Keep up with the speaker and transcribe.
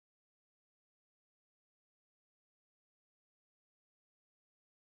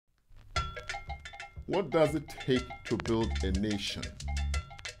What does it take to build a nation?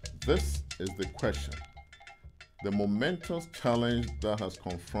 This is the question. The momentous challenge that has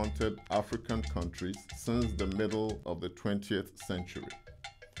confronted African countries since the middle of the 20th century.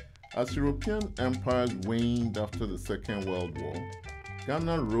 As European empires waned after the Second World War,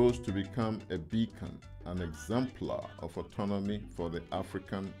 Ghana rose to become a beacon, an exemplar of autonomy for the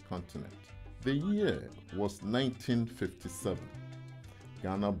African continent. The year was 1957.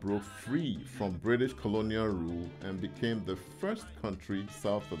 Ghana broke free from British colonial rule and became the first country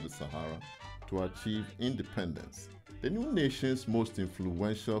south of the Sahara to achieve independence. The new nation's most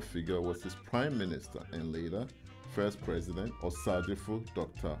influential figure was its Prime Minister and later First President, Osagyefo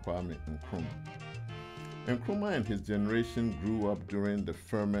Dr. Kwame Nkrumah. Nkrumah and his generation grew up during the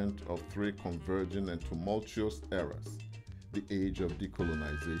ferment of three converging and tumultuous eras: the age of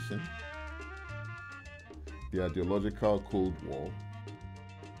decolonization, the ideological Cold War,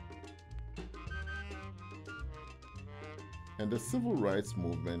 and the civil rights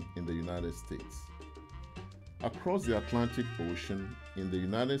movement in the United States. Across the Atlantic Ocean, in the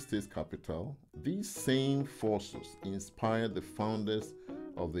United States capital, these same forces inspired the founders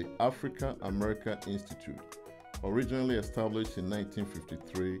of the Africa-America Institute, originally established in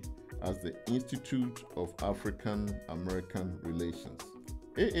 1953 as the Institute of African-American Relations.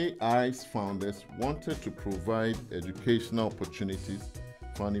 AAI's founders wanted to provide educational opportunities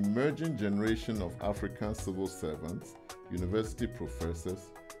for an emerging generation of African civil servants, university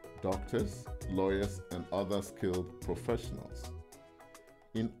professors, doctors, lawyers, and other skilled professionals.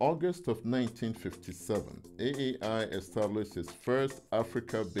 In August of 1957, AAI established its first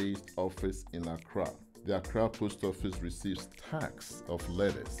Africa-based office in Accra. The Accra Post Office receives stacks of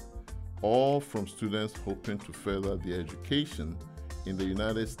letters, all from students hoping to further their education in the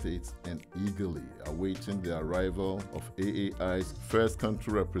United States and eagerly awaiting the arrival of AAI's first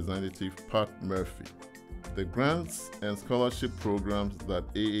country representative, Pat Murphy. The grants and scholarship programs that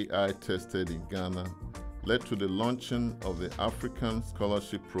AAI tested in Ghana led to the launching of the African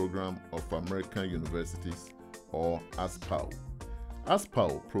Scholarship Program of American Universities, or ASPAO.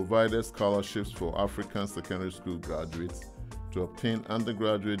 ASPAO provided scholarships for African secondary school graduates to obtain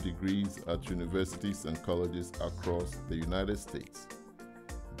undergraduate degrees at universities and colleges across the United States.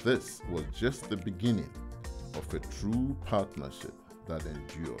 This was just the beginning of a true partnership that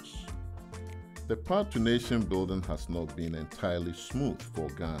endures. The path to nation building has not been entirely smooth for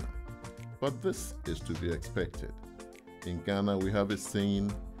Ghana, but this is to be expected. In Ghana, we have a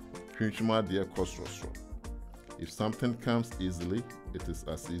saying, if something comes easily, it is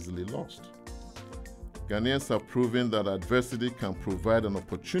as easily lost. Ghanaians are proving that adversity can provide an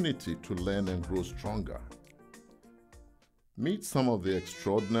opportunity to learn and grow stronger. Meet some of the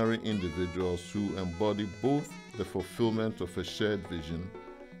extraordinary individuals who embody both the fulfillment of a shared vision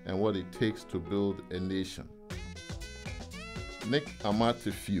and what it takes to build a nation. Nick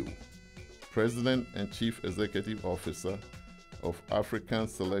Amatefiu, President and Chief Executive Officer of African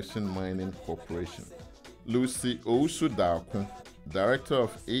Selection Mining Corporation. Lucy Ousu-Darko, Director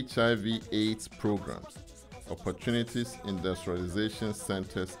of HIV/AIDS Programs, Opportunities Industrialization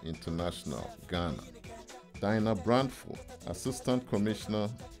Centers International, Ghana. Dinah Brandful, Assistant Commissioner,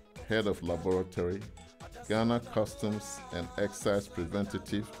 Head of Laboratory, Ghana Customs and Excise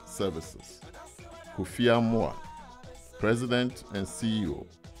Preventative Services. Kofi Amoah, President and CEO,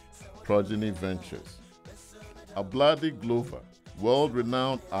 Progeny Ventures. Abladi Glover,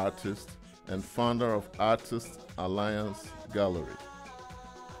 world-renowned artist and founder of Artists Alliance Gallery.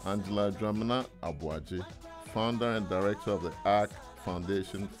 Angela Dramina Abuaji, founder and director of the ARC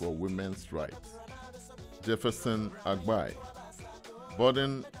Foundation for Women's Rights. Jefferson Agbai,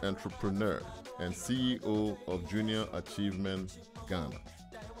 budding entrepreneur and CEO of Junior Achievement Ghana.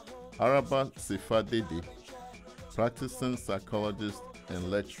 Araba Sefadede, practicing psychologist and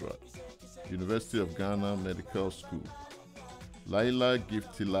lecturer, University of Ghana Medical School. Laila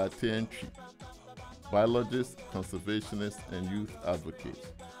Giftilate Entry, biologist, conservationist, and youth advocate.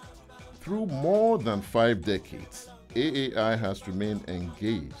 Through more than 5 decades, AAI has remained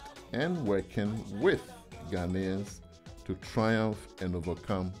engaged and working with Ghanaians to triumph and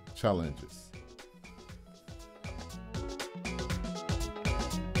overcome challenges.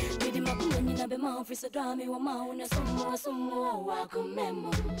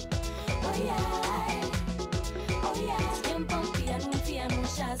 Oh yeah,